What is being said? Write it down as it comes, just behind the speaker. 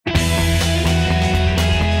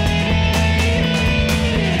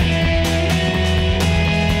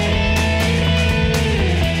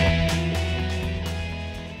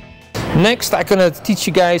Next, I'm gonna teach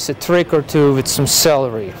you guys a trick or two with some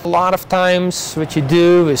celery. A lot of times what you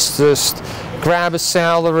do is just grab a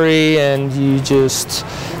celery and you just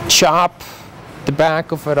chop the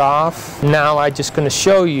back of it off. Now I'm just gonna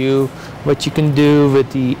show you what you can do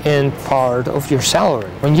with the end part of your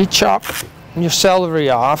celery. When you chop your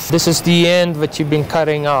celery off, this is the end that you've been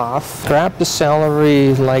cutting off. Grab the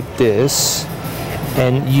celery like this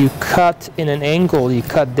and you cut in an angle, you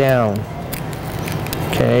cut down.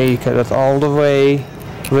 Okay, you cut it all the way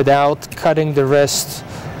without cutting the rest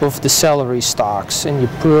of the celery stalks, and you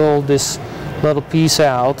pull this little piece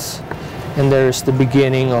out, and there's the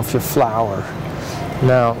beginning of your flower.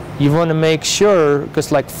 Now you want to make sure,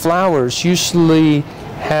 because like flowers usually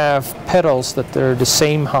have petals that are the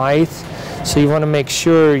same height, so you want to make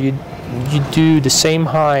sure you do the same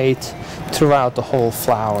height throughout the whole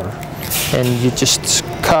flower, and you just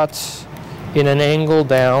cut in an angle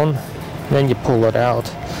down. Then you pull it out.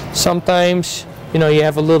 Sometimes, you know, you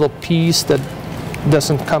have a little piece that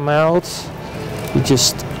doesn't come out. You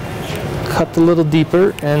just cut a little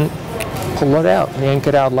deeper and pull it out, yank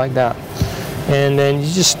it out like that. And then you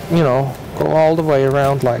just, you know, go all the way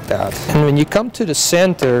around like that. And when you come to the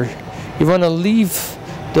center, you want to leave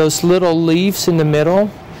those little leaves in the middle,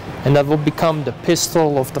 and that will become the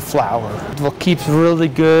pistil of the flower. It will keep really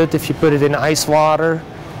good if you put it in ice water,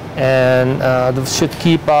 and it should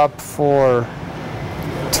keep up for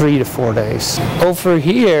 3 to 4 days. Over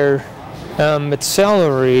here with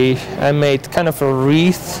celery, I made kind of a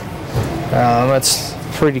wreath. That's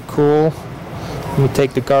pretty cool. Let me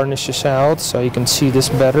take the garnishes out so you can see this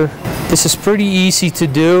better. This is pretty easy to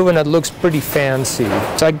do, and it looks pretty fancy.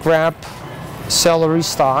 So I grab celery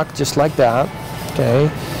stalk just like that,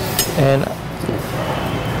 okay, and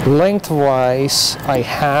lengthwise I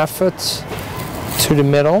half it to the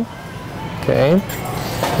middle, okay,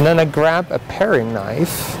 and then I grab a paring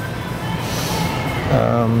knife,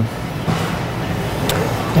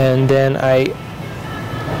 and then I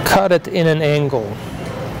cut it in an angle,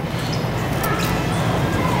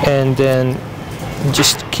 and then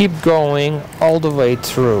just keep going all the way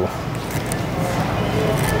through.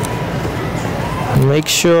 Make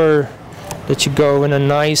sure that you go in a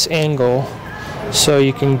nice angle so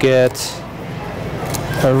you can get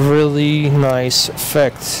a really nice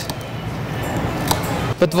effect.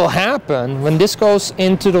 What will happen when this goes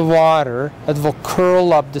into the water, it will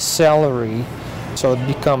curl up the celery so it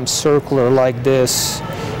becomes circular like this,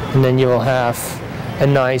 and then you will have a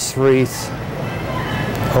nice wreath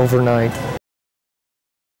overnight.